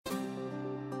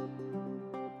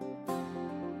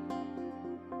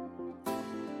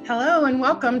Hello and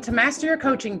welcome to Master Your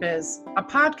Coaching Biz, a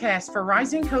podcast for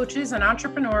rising coaches and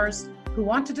entrepreneurs who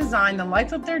want to design the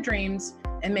life of their dreams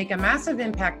and make a massive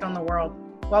impact on the world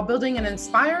while building an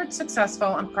inspired,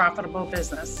 successful, and profitable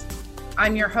business.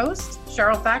 I'm your host,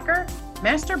 Cheryl Thacker,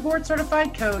 Master Board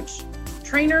Certified Coach,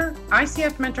 trainer,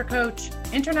 ICF Mentor Coach,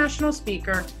 international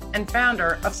speaker, and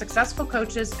founder of Successful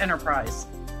Coaches Enterprise.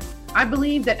 I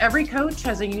believe that every coach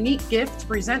has a unique gift to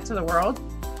present to the world,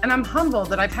 and I'm humbled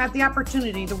that I've had the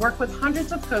opportunity to work with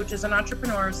hundreds of coaches and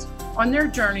entrepreneurs on their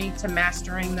journey to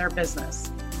mastering their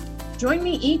business. Join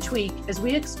me each week as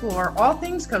we explore all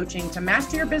things coaching to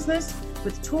master your business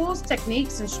with tools,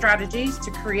 techniques, and strategies to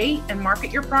create and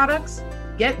market your products,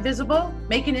 get visible,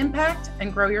 make an impact,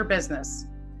 and grow your business.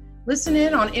 Listen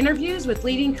in on interviews with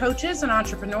leading coaches and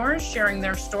entrepreneurs sharing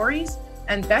their stories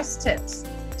and best tips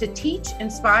to teach,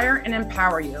 inspire, and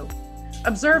empower you.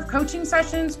 Observe coaching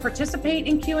sessions, participate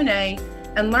in Q&A,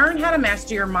 and learn how to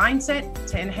master your mindset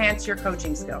to enhance your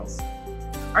coaching skills.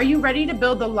 Are you ready to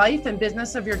build the life and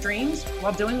business of your dreams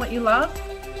while doing what you love?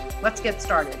 Let's get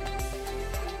started.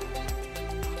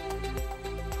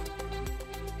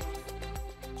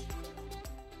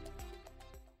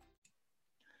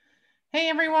 Hey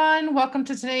everyone, welcome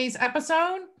to today's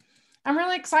episode. I'm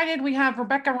really excited we have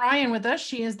Rebecca Ryan with us.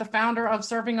 She is the founder of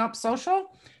Serving Up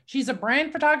Social. She's a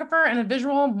brand photographer and a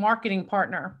visual marketing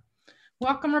partner.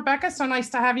 Welcome, Rebecca. So nice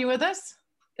to have you with us.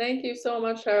 Thank you so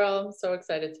much, Cheryl. I'm so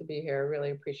excited to be here.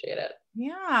 Really appreciate it.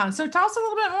 Yeah. So tell us a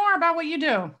little bit more about what you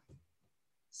do.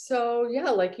 So yeah,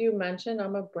 like you mentioned,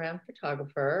 I'm a brand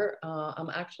photographer. I'm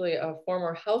actually a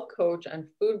former health coach and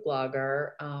food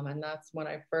blogger. And that's when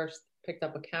I first picked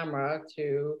up a camera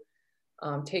to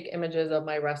take images of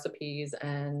my recipes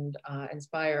and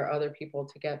inspire other people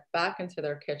to get back into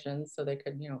their kitchens so they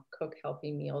could, cook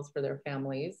healthy meals for their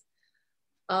families.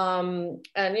 And,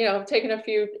 I've taken a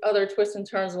few other twists and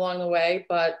turns along the way,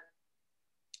 but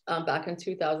back in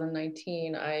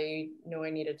 2019, I knew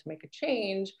I needed to make a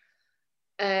change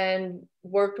and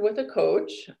worked with a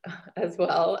coach as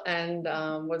well, and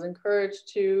was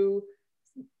encouraged to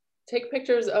take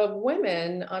pictures of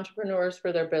women entrepreneurs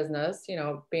for their business.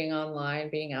 Being online,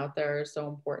 being out there is so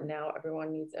important now.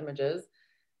 Everyone needs images.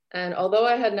 And although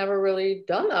I had never really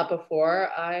done that before,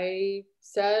 I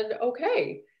said,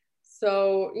 okay.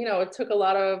 So, it took a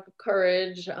lot of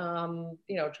courage,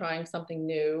 trying something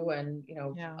new. And,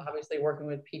 obviously working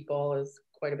with people is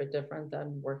quite a bit different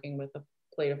than working with a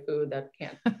plate of food that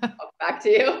can't talk back to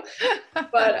you.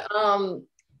 But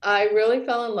I really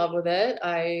fell in love with it.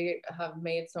 I have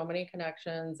made so many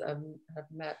connections and have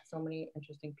met so many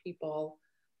interesting people.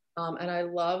 And I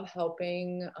love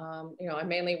helping, I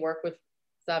mainly work with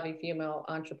savvy female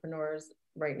entrepreneurs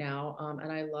right now.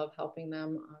 And I love helping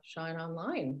them shine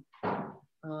online.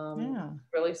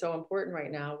 Really so important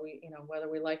right now. We, whether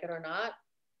we like it or not,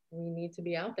 we need to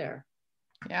be out there.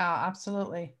 Yeah,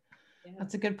 absolutely. Yeah.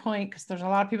 That's a good point, because there's a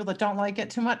lot of people that don't like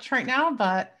it too much right now,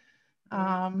 but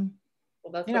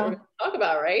well, that's what we're going to talk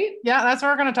about, right? Yeah, that's what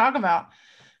we're going to talk about.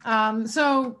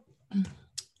 So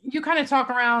you kind of talk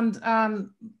around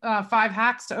 5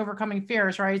 hacks to overcoming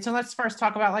fears, right? So let's first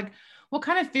talk about what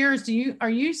kind of fears are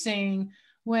you seeing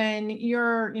when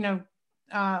you're,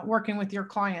 working with your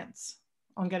clients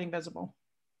on getting visible?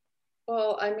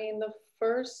 Well, I mean, the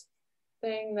first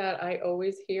thing that I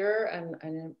always hear,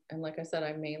 and like I said,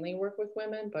 I mainly work with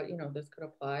women, but this could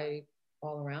apply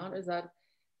all around, is that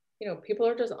people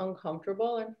are just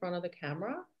uncomfortable in front of the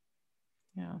camera.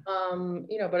 Yeah.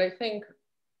 But I think,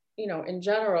 in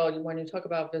general, when you talk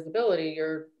about visibility,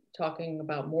 you're talking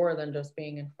about more than just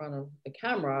being in front of the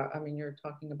camera. I mean, you're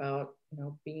talking about,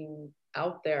 being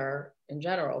out there in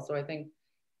general. So I think,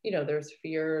 there's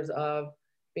fears of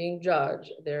being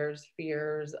judged. There's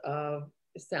fears of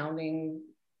sounding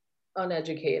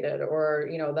uneducated, or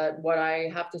that what I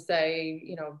have to say,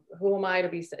 who am I to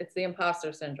be, it's the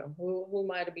imposter syndrome, who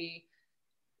am I to be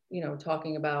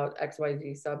talking about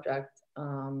XYZ subject,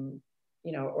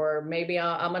 or maybe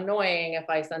I'm annoying if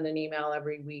I send an email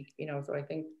every week, so I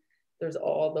think there's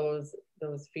all those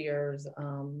fears.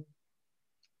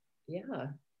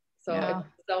 So it's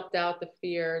self-doubt, the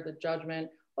fear, the judgment.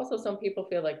 Also, some people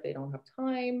feel like they don't have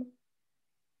time.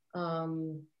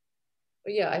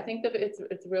 But yeah, I think that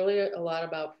it's really a lot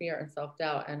about fear and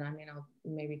self-doubt. And I mean, I'll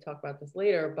maybe talk about this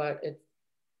later, but it's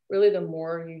really, the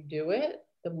more you do it,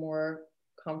 the more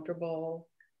comfortable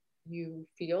you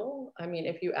feel. I mean,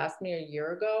 if you asked me a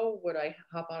year ago, would I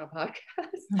hop on a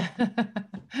podcast?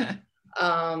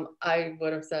 I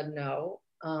would have said no.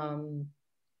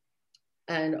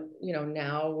 And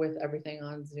now with everything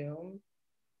on Zoom,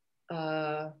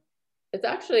 It's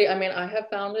actually, I mean, I have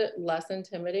found it less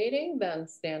intimidating than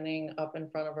standing up in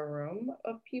front of a room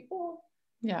of people.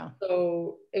 Yeah.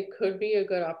 So it could be a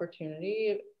good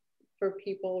opportunity for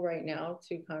people right now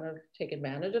to kind of take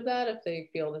advantage of that if they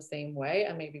feel the same way,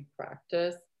 and maybe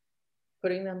practice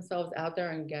putting themselves out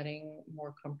there and getting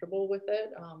more comfortable with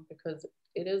it, because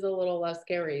it is a little less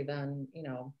scary than, you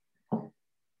know,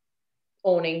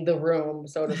 owning the room,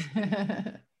 so to speak.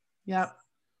 Yep.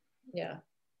 Yeah.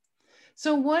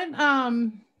 So what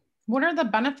are the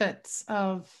benefits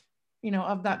of, you know,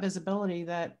 of that visibility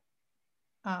that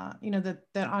you know, that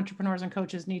entrepreneurs and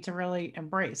coaches need to really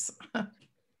embrace?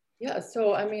 Yeah.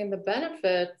 So, I mean, the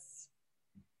benefits,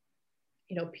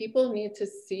 you know, people need to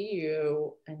see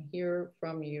you and hear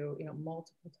from you, you know,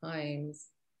 multiple times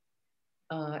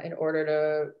in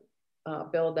order to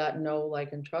build that know,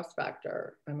 like, and trust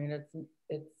factor. I mean,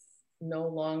 it's no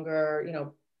longer, you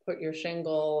know, put your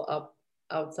shingle up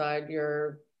outside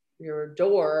your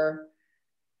door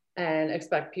and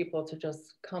expect people to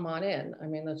just come on in. I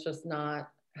mean, that's just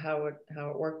not how it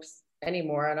works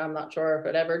anymore, and I'm not sure if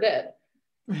it ever did.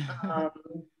 Um,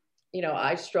 you know,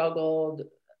 I struggled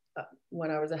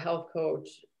when I was a health coach.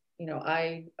 You know,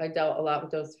 I dealt a lot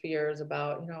with those fears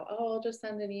about, you know, oh, I'll just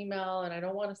send an email and I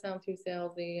don't want to sound too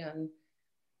salesy. And,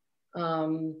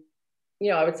 um, you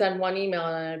know, I would send one email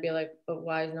and I'd be like, but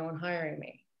why is no one hiring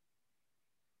me?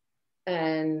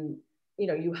 And, you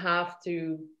know, you have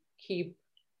to keep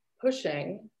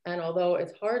pushing. And although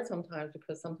it's hard sometimes,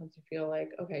 because sometimes you feel like,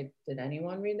 okay, did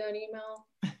anyone read that email?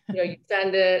 You know, you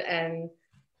send it and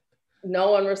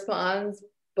no one responds.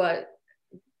 But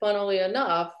funnily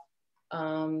enough,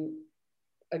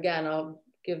 again, I'll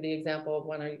give the example of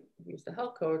when I used to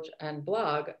health coach and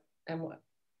blog. And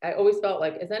I always felt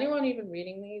like, is anyone even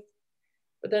reading these?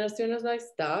 But then as soon as I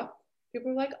stopped,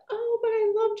 people were like, oh, but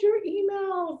I loved your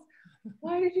emails.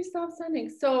 Why did you stop sending?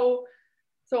 So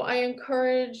I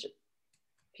encourage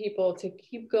people to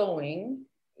keep going,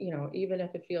 you know, even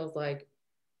if it feels like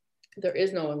there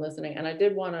is no one listening. And I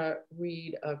did want to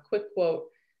read a quick quote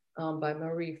by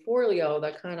Marie Forleo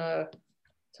that kind of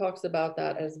talks about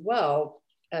that as well,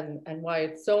 and why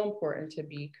it's so important to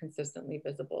be consistently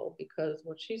visible. Because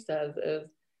what she says is,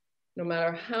 no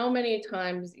matter how many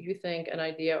times you think an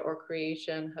idea or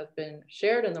creation has been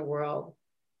shared in the world,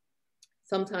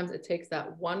 sometimes it takes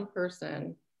that one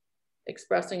person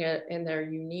expressing it in their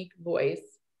unique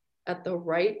voice at the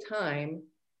right time,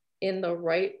 in the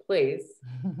right place,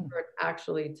 for it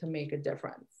actually to make a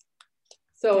difference.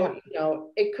 So, Yeah. you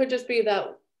know, it could just be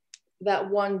that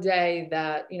one day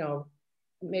that, you know,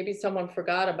 maybe someone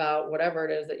forgot about whatever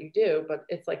it is that you do, but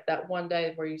it's like that one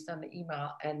day where you send the email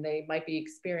and they might be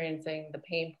experiencing the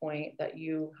pain point that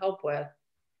you help with.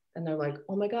 And they're like,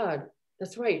 oh my God,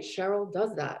 that's right, Cheryl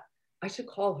does that. I should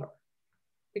call her.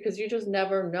 Because you just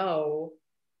never know,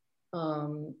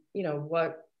 you know,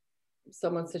 what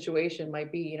someone's situation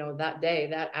might be, you know, that day,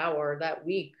 that hour, that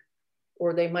week,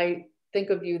 or they might think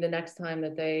of you the next time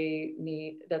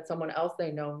that someone else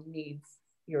they know needs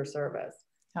your service.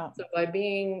 Oh. So by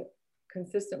being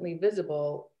consistently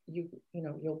visible,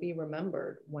 you'll be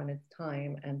remembered when it's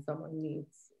time and someone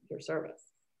needs your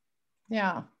service.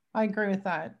 Yeah, I agree with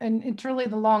that. And it's really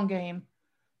the long game.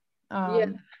 Yeah.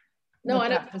 No,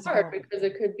 and That it's hard visibility. because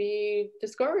it could be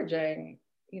discouraging,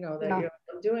 you know, that Yeah.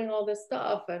 you're doing all this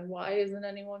stuff and why isn't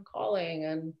anyone calling?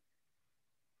 And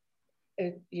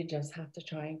you just have to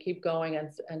try and keep going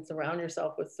and surround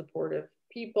yourself with supportive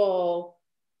people,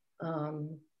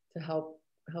 to help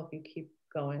you keep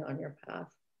going on your path.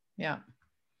 Yeah.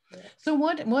 Yeah. So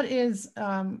what is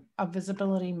a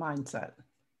visibility mindset?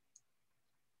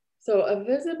 So a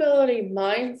visibility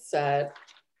mindset,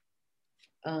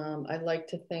 I'd like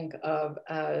to think of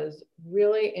as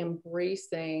really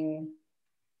embracing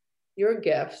your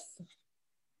gifts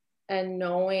and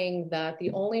knowing that the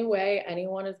only way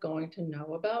anyone is going to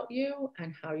know about you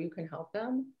and how you can help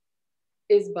them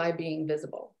is by being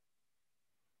visible.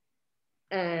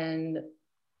 And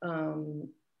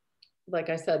like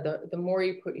I said, the more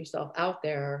you put yourself out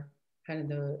there, kind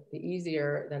of the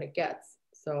easier that it gets.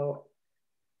 So,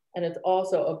 and it's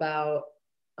also about,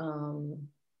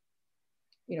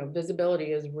 you know,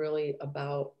 visibility is really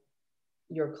about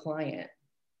your client,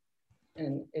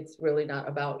 and it's really not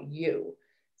about you.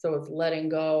 So it's letting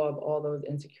go of all those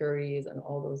insecurities and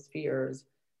all those fears,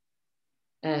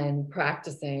 and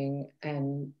practicing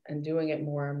and doing it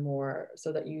more and more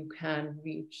so that you can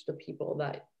reach the people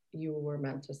that you were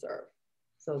meant to serve.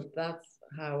 So that's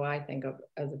how I think of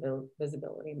as a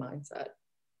visibility mindset.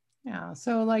 Yeah.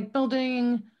 So like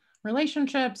building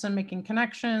relationships and making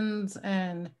connections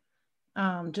and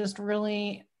just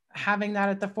really having that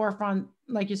at the forefront,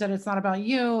 like you said, it's not about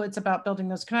you, it's about building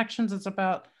those connections, it's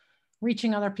about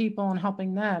reaching other people and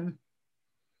helping them.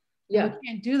 Yeah. And we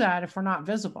can't do that if we're not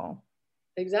visible.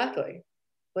 Exactly.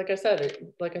 Like I said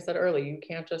earlier, you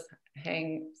can't just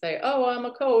say, oh, I'm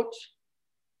a coach.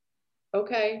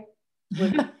 Okay.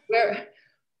 Like,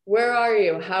 where are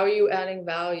you? How are you adding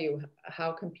value?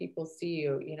 How can people see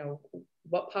you? You know,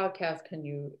 what podcast can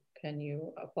you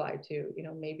apply to? You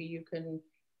know, maybe you can,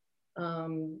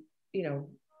 you know,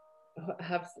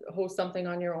 host something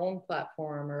on your own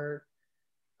platform, or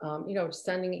you know,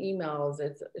 sending emails.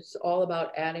 It's all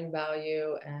about adding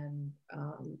value and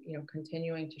you know,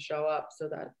 continuing to show up so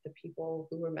that the people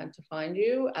who were meant to find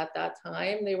you at that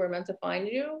time they were meant to find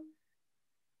you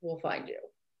will find you.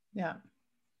 Yeah.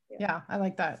 Yeah, I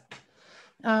like that.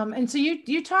 And so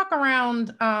you talk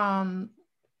around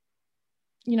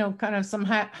you know, kind of some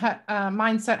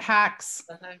mindset hacks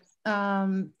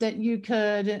that you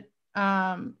could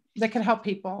that could help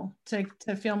people to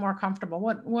feel more comfortable.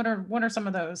 What are some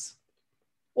of those?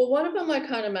 Well, one of them I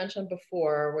kind of mentioned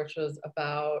before, which was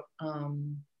about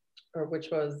which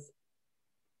was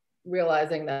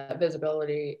realizing that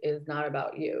visibility is not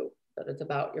about you, but it's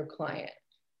about your client.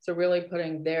 So really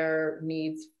putting their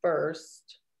needs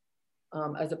first,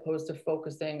 as opposed to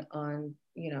focusing on,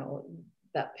 you know,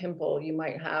 that pimple you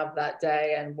might have that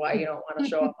day and why you don't want to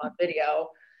show up on video.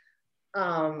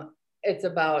 It's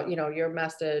about, you know, your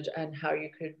message and how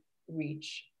you could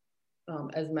reach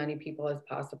as many people as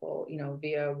possible, you know,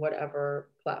 via whatever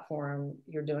platform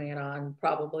you're doing it on,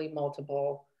 probably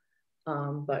multiple,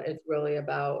 but it's really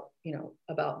about, you know,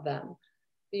 about them.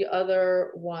 The other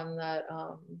one that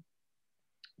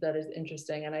that is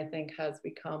interesting and I think has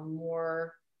become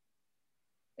more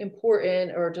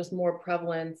important or just more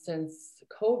prevalent since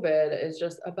COVID is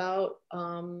just about,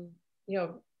 you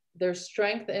know, there's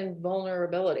strength in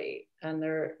vulnerability, and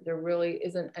there really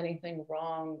isn't anything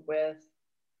wrong with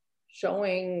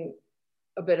showing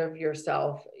a bit of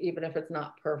yourself, even if it's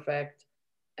not perfect,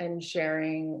 and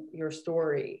sharing your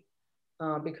story,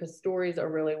 because stories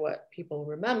are really what people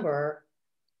remember.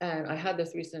 And I had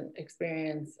this recent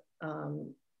experience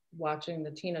watching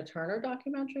the Tina Turner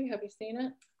documentary. Have you seen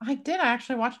it? I did. I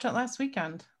actually watched it last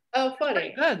weekend. Oh,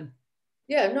 funny. Good.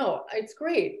 Yeah, no, it's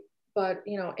great. But,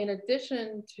 you know, in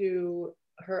addition to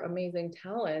her amazing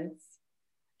talents,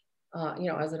 you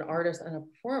know, as an artist and a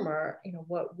performer, you know,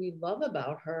 what we love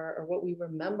about her, or what we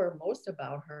remember most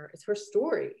about her, is her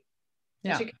story.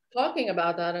 Yeah. And she kept talking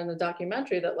about that in the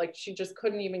documentary, that like she just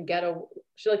couldn't even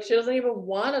she doesn't even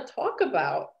want to talk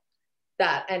about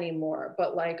that anymore.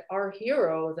 But like our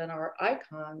heroes and our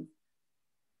icons,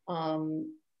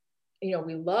 you know,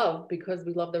 we love because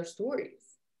we love their stories.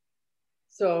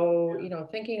 So, you know,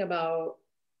 thinking about,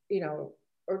 you know,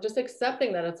 or just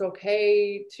accepting that it's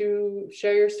okay to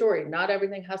share your story. Not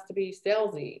everything has to be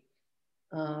salesy.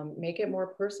 Make it more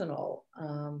personal,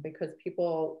 because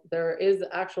there is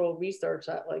actual research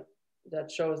that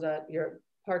shows that your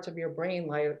parts of your brain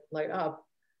light up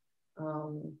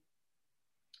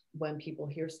when people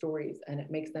hear stories, and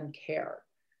it makes them care.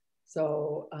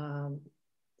 So,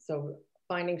 so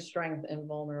finding strength in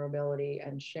vulnerability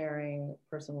and sharing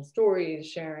personal stories,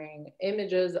 sharing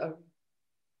images of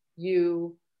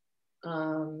you,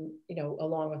 you know,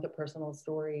 along with a personal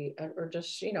story, or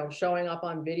just, you know, showing up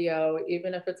on video,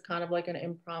 even if it's kind of like an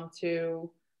impromptu,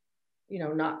 you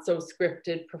know, not so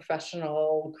scripted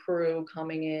professional crew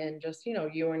coming in, just, you know,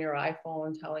 you and your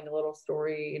iPhone telling a little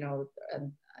story, you know,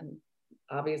 and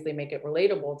obviously make it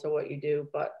relatable to what you do,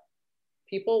 but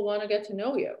people want to get to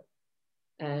know you.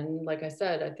 And like I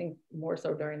said, I think more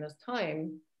so during this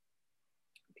time,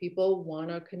 people want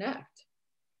to connect.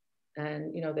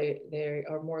 And, you know, they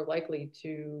are more likely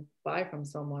to buy from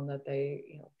someone that they,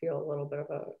 you know, feel a little bit of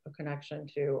a connection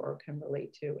to or can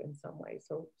relate to in some way.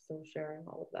 So sharing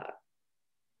all of that.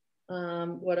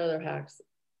 What other hacks?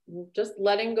 Just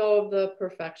letting go of the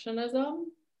perfectionism.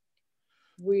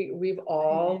 We've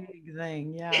all big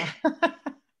thing, yeah.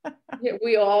 Yeah,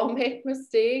 we all make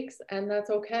mistakes, and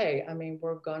that's okay. I mean,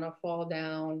 we're gonna fall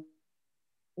down.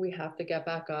 We have to get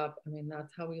back up. I mean,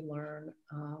 that's how we learn.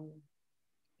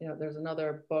 You know, there's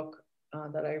another book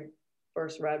that I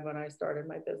first read when I started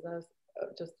my business,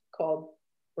 just called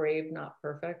Brave, Not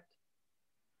Perfect.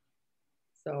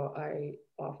 So I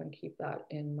often keep that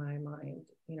in my mind.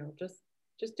 You know, just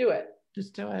do it.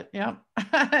 Just do it. Yep.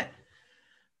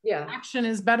 Yeah. Action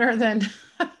is better than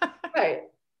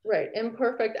Right.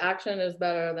 Imperfect action is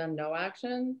better than no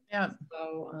action. Yeah.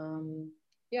 So,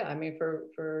 yeah, I mean,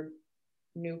 for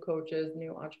new coaches,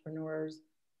 new entrepreneurs,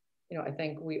 I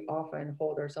think we often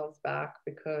hold ourselves back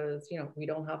because, we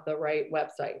don't have the right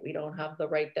website. We don't have the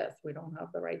right this. We don't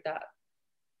have the right that.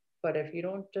 But if you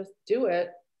don't just do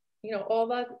it, all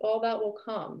that will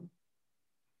come.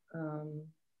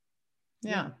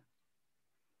 Yeah.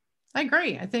 I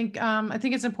agree. I think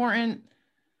it's important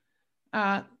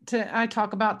I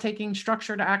talk about taking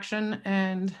structured action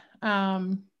and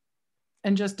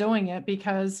just doing it,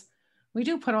 because we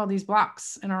do put all these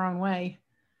blocks in our own way,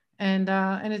 and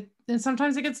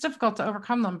sometimes it gets difficult to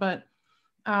overcome them. But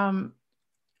in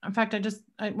fact,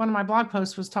 one of my blog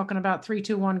posts was talking about 3,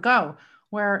 2, 1, go,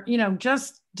 where,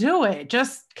 just do it,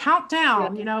 just count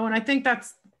down, and I think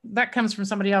that comes from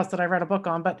somebody else that I read a book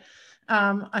on, but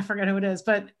I forget who it is,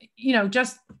 but,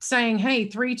 just saying, hey,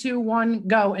 3, 2, 1,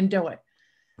 go, and do it.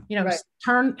 Right.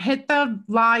 Hit the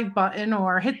live button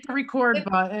or hit the record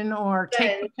button or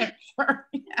take the picture,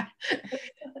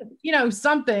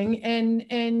 something,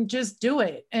 and just do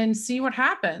it and see what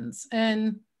happens.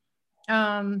 And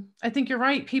I think you're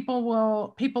right. People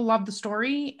love the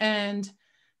story, and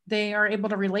they are able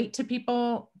to relate to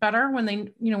people better when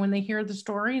they hear the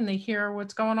story and they hear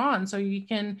what's going on. So you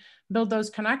can build those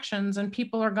connections, and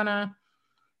people are going to,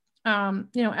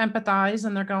 empathize,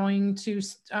 and they're going to,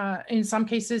 in some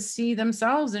cases, see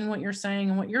themselves in what you're saying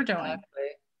and what you're doing. Exactly.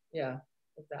 Yeah,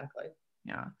 exactly.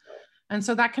 Yeah. And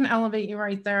so that can elevate you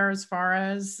right there as far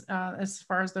as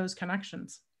those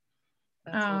connections.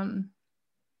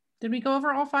 Did we go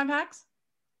over all 5 hacks?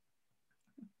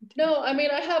 No, I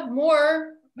mean, I have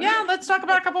more. Yeah, let's talk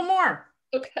about a couple more.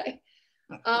 Okay.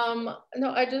 No,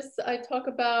 I talk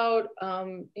about,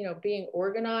 being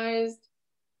organized.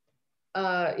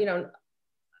 I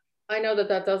know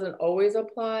that doesn't always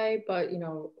apply, but,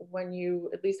 when you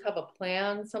at least have a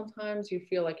plan, sometimes you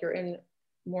feel like you're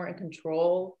more in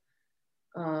control.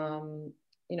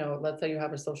 Let's say you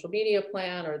have a social media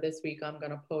plan, or this week I'm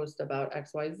going to post about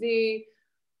XYZ.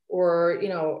 Or,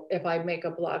 if I make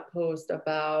a blog post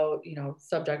about,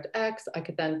 subject X, I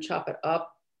could then chop it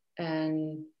up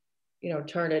and,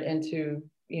 turn it into,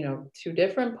 2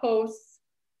 different posts.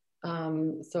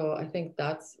 So I think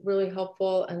that's really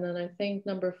helpful. And then I think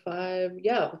number 5,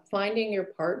 finding your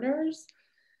partners.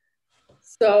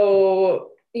 So,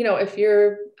 if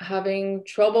you're having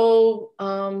trouble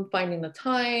finding the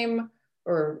time,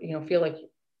 or, feel like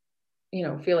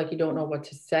you don't know what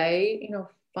to say,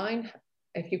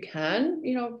 if you can,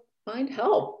 find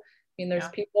help. I mean,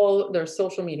 there's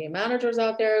social media managers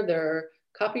out there, there are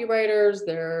copywriters,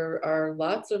 there are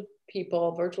lots of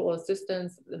people, virtual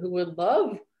assistants, who would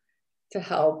love to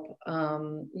help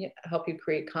you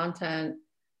create content,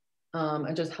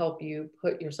 and just help you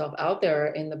put yourself out there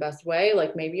in the best way.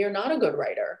 Like, maybe you're not a good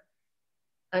writer,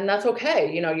 and that's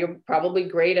okay. You're probably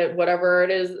great at whatever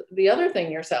it is, the other thing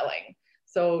you're selling.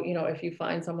 So, if you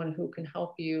find someone who can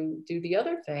help you do the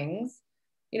other things,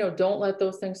 don't let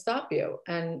those things stop you.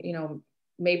 And,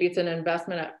 maybe it's an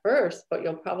investment at first, but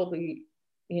you'll probably,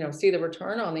 see the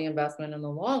return on the investment in the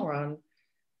long run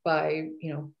by,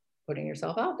 putting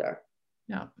yourself out there.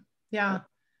 Yeah. Yeah.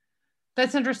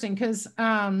 That's interesting, because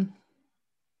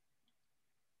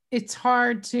it's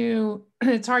hard to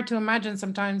imagine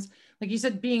sometimes, like you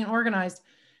said, being organized.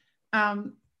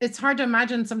 It's hard to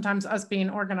imagine sometimes us being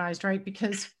organized, right?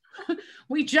 Because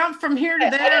we jump from here to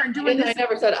there and doing this. I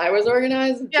never said I was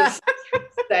organized. Yeah. Just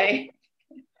say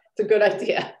it's a good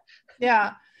idea.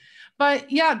 Yeah.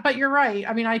 But you're right.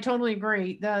 I mean, I totally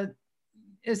agree.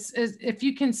 Is if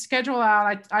you can schedule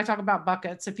out, I talk about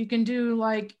buckets. If you can do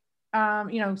like,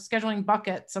 scheduling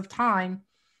buckets of time,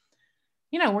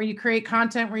 where you create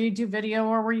content, where you do video,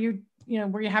 or where you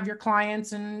have your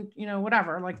clients and,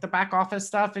 whatever, like the back office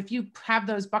stuff. If you have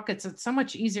those buckets, it's so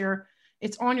much easier.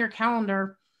 It's on your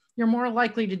calendar. You're more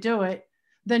likely to do it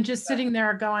than just sitting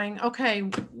there going, okay,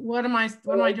 what am I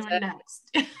doing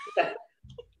next?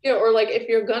 Yeah. Or like, if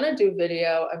you're going to do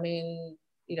video, I mean,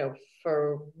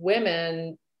 for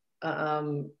women,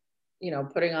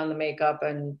 putting on the makeup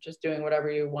and just doing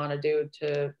whatever you want to do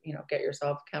to, get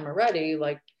yourself camera ready,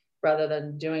 like, rather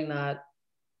than doing that,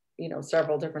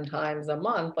 several different times a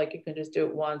month, like, you can just do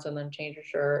it once and then change your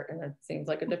shirt, and it seems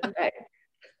like a different day.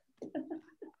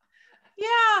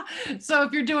 Yeah. So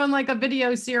if you're doing like a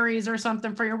video series or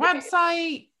something for your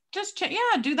website, just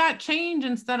do that change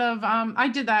instead of, I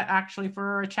did that actually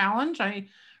for a challenge. I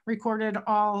recorded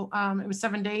all, it was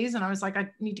 7 days, and I was like, I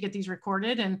need to get these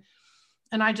recorded. And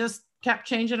I just kept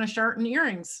changing a shirt and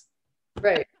earrings.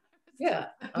 Right. Yeah.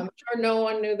 I'm sure no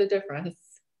one knew the difference.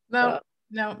 No,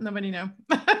 nobody knew.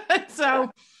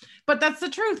 So, but that's the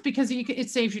truth, because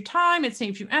it saves you time. It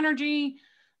saves you energy,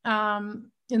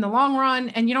 in the long run,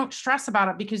 and you don't stress about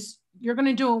it, because you're going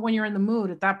to do it when you're in the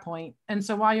mood at that point. And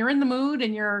so while you're in the mood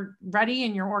and you're ready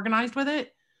and you're organized with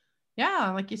it,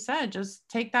 yeah, like you said, just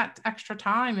take that extra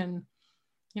time and,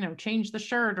 you know, change the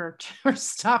shirt or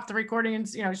stop the recording and,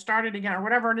 you know, start it again or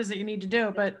whatever it is that you need to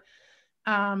do. But,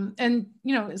 and,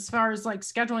 you know, as far as like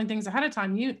scheduling things ahead of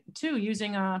time, you too,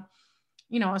 using a,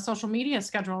 you know, a social media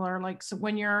scheduler, like, so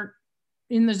when you're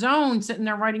in the zone, sitting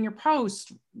there writing your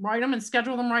posts, write them and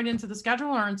schedule them right into the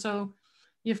scheduler. And so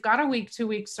you've got a week, 2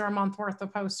 weeks or a month worth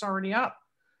of posts already up.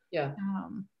 Yeah,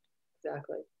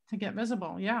 exactly. To get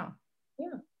visible. Yeah.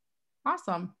 Yeah.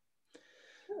 Awesome.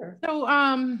 Sure.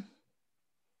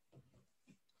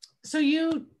 So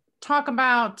you talk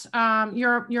about,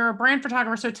 you're a brand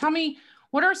photographer. So tell me,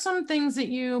 what are some things that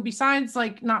you, besides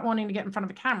like not wanting to get in front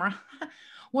of a camera,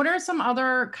 what are some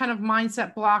other kind of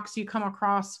mindset blocks you come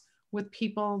across with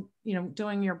people, you know,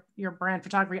 doing your brand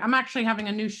photography? I'm actually having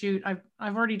a new shoot. I've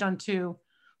already done 2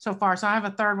 so far. So I have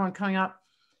a 3rd one coming up.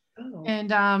 Oh.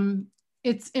 And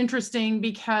it's interesting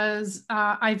because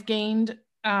I've gained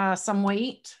some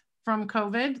weight from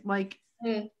COVID, like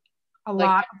a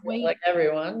lot of weight. Like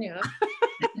everyone, yeah.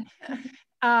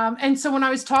 And so when I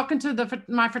was talking to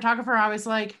my photographer, I was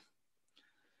like,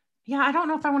 yeah, I don't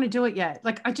know if I want to do it yet.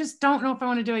 Like, I just don't know if I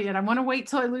want to do it yet. I want to wait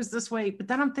till I lose this weight. But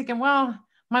then I'm thinking, well,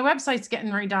 my website's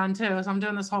getting redone too. So I'm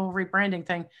doing this whole rebranding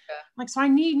thing. Yeah. Like, so I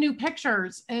need new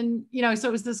pictures. And, you know, so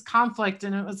it was this conflict,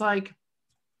 and it was like,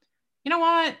 you know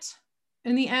what?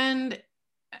 In the end,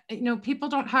 you know, people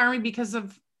don't hire me because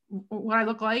of what I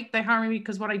look like. They hire me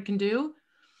because what I can do.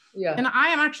 Yeah. And I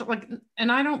am actually like,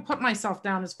 and I don't put myself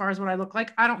down as far as what I look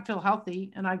like. I don't feel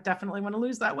healthy, and I definitely want to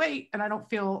lose that weight. And I don't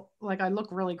feel like I look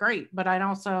really great, but I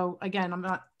also, again, I'm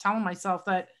not telling myself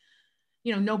that,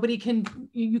 you know, nobody can,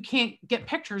 you can't get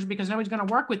pictures because nobody's going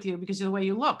to work with you because of the way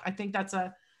you look. I think that's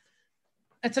a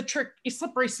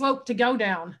slippery slope to go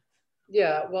down.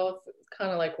 Yeah. Well, it's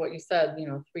kind of like what you said, you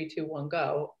know, 3, 2, 1,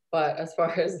 go. But as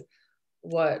far as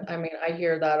I mean, I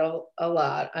hear that a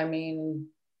lot. I mean,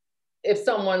 if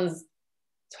someone's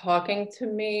talking to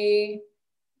me,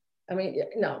 I mean,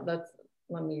 no,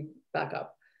 let me back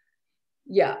up.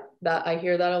 Yeah, that I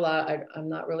hear that a lot. I'm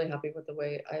not really happy with the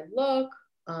way I look.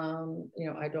 You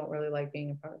know, I don't really like being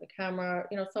in front of the camera.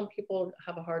 You know, some people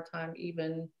have a hard time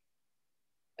even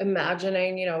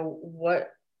imagining, you know,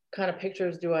 what kind of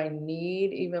pictures do I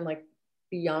need, even like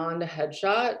beyond a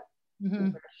headshot. Mm-hmm.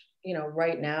 You know,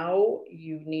 right now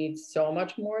you need so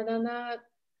much more than that.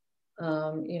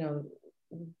 You know,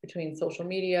 between social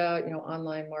media, you know,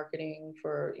 online marketing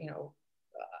for, you know,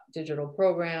 digital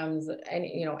programs,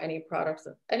 any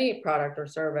product or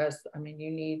service. I mean,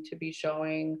 you need to be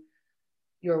showing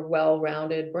your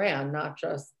well-rounded brand, not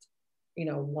just, you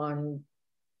know,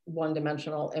 one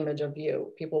dimensional image of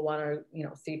you. People want to, you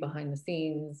know, see behind the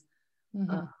scenes.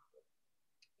 Mm-hmm.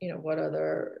 You know, what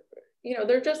other, you know,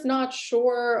 they're just not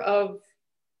sure of,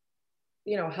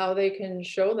 you know, how they can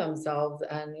show themselves.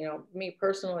 And, you know, me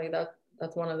personally,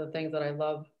 that's one of the things that I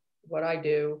love what I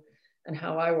do and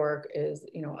how I work is,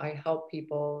 you know, I help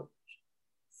people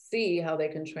see how they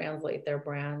can translate their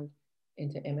brand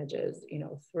into images, you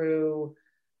know, through,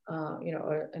 you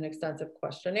know, an extensive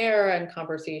questionnaire and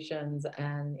conversations.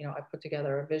 And, you know, I put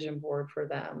together a vision board for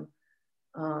them,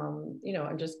 you know,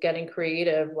 and just getting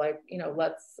creative, like, you know,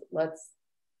 let's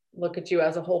look at you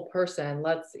as a whole person.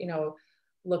 Let's, you know,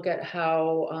 look at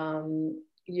how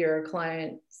your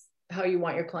clients, how you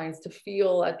want your clients to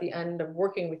feel at the end of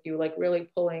working with you, like really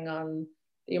pulling on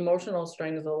the emotional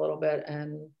strings a little bit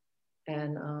and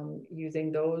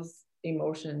using those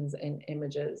emotions in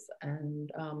images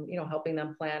and, you know, helping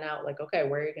them plan out like, okay,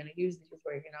 where are you going to use these?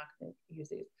 Where are you not going to use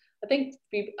these?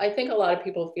 I think a lot of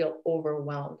people feel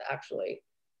overwhelmed actually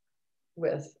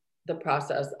with the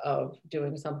process of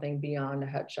doing something beyond a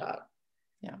headshot.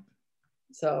 Yeah.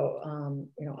 So,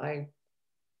 you know, I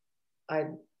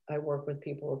work with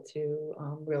people to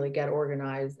really get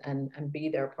organized and be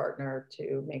their partner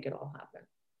to make it all happen.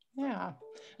 Yeah.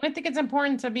 And I think it's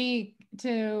important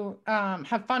to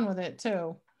have fun with it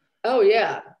too. Oh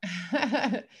yeah.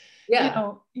 Yeah. You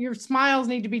know, your smiles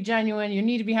need to be genuine. You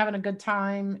need to be having a good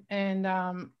time. And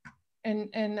I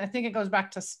think it goes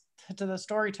back to the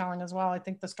storytelling as well. I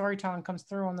think the storytelling comes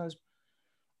through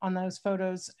on those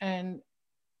photos, and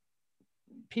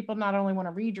people not only want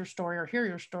to read your story or hear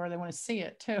your story, they want to see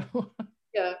it too.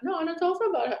 Yeah, no, and it's also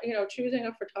about, you know, choosing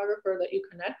a photographer that you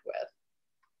connect with.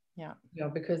 Yeah. You know,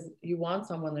 because you want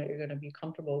someone that you're going to be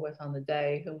comfortable with on the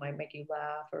day, who might make you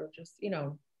laugh or just, you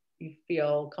know, you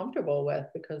feel comfortable with,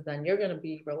 because then you're going to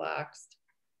be relaxed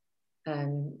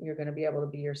and you're going to be able to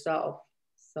be yourself.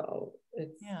 So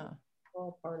it's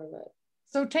all part of it.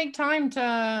 So take time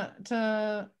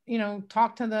to you know,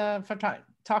 talk to a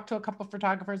couple of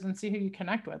photographers and see who you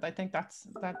connect with. I think that's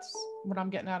what I'm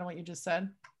getting out of what you just said.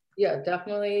 Yeah,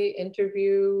 definitely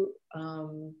interview.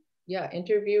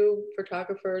 Interview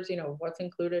photographers. You know, what's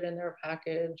included in their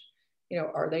package. You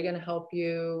know, are they going to help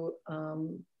you?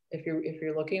 If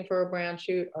you're looking for a brand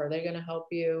shoot, are they going to help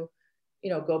you?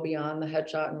 You know, go beyond the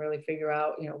headshot and really figure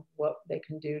out, you know, what they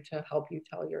can do to help you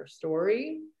tell your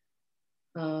story.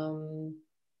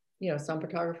 You know, some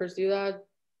photographers do that.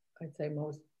 I'd say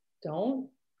most don't.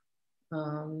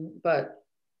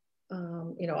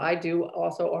 You know, I do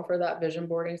also offer that vision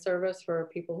boarding service for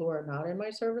people who are not in my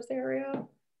service area,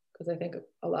 because I think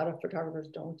a lot of photographers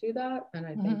don't do that. And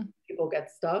I think people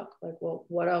get stuck, like, well,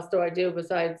 what else do I do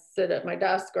besides sit at my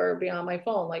desk or be on my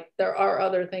phone? Like, there are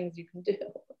other things you can do.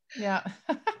 Yeah.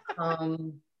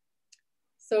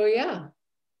 So yeah.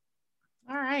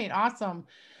 All right, awesome.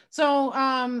 So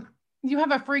you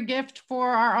have a free gift for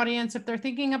our audience if they're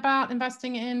thinking about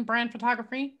investing in brand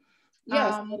photography?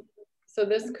 Yes. So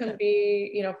this can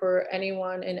be, you know, for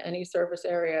anyone in any service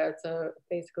area. It's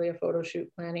basically a photo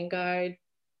shoot planning guide.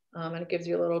 And it gives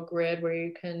you a little grid where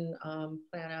you can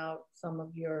plan out some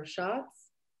of your shots,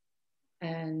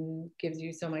 and gives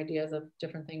you some ideas of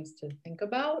different things to think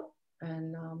about.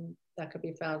 And that could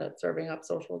be found at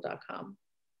servingupsocial.com.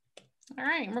 All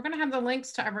right, we're going to have the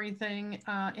links to everything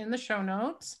in the show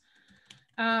notes.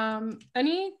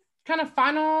 Any kind of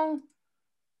final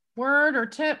word or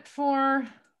tip for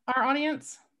our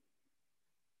audience?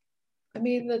 I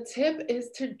mean, the tip is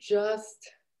to just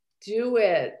do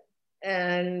it.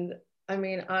 And I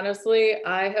mean, honestly,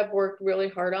 I have worked really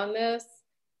hard on this,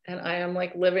 and I am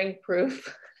like living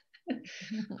proof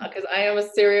because I am a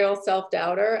serial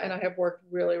self-doubter, and I have worked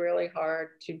really, really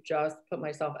hard to just put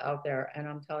myself out there. And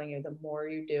I'm telling you, the more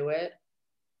you do it,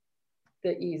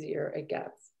 the easier it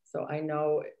gets. So I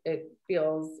know it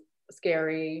feels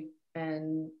scary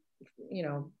and, you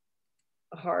know,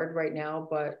 hard right now,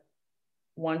 but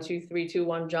 1, 2, 3, 2,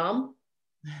 1, jump.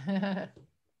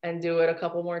 And do it a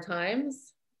couple more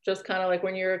times. Just kind of like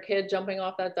when you're a kid jumping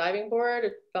off that diving board,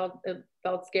 it felt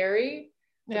scary.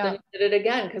 But then you did it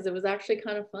again because it was actually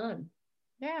kind of fun.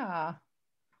 Yeah.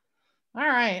 All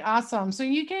right, awesome. So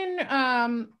you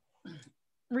can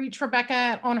reach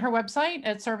Rebecca on her website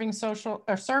at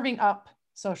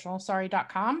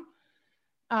servingupsocial.com.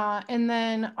 And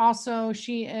then also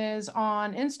she is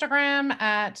on Instagram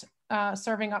at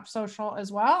servingupsocial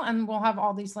as well. And we'll have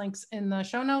all these links in the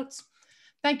show notes.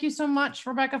 Thank you so much,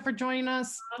 Rebecca, for joining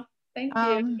us. Thank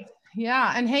you.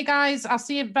 Yeah. And hey, guys, I'll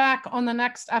see you back on the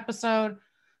next episode.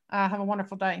 Have a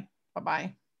wonderful day.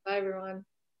 Bye-bye. Bye, everyone.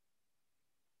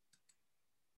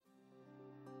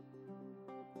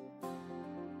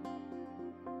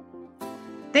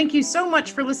 Thank you so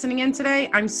much for listening in today.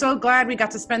 I'm so glad we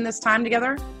got to spend this time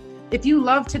together. If you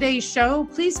love today's show,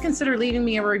 please consider leaving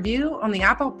me a review on the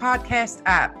Apple Podcast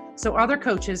app so other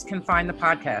coaches can find the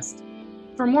podcast.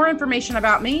 For more information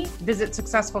about me, visit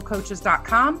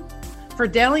successfulcoaches.com. For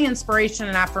daily inspiration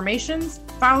and affirmations,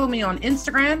 follow me on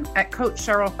Instagram at Coach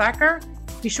Cheryl Thacker.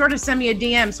 Be sure to send me a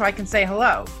DM so I can say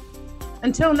hello.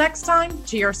 Until next time,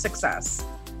 to your success.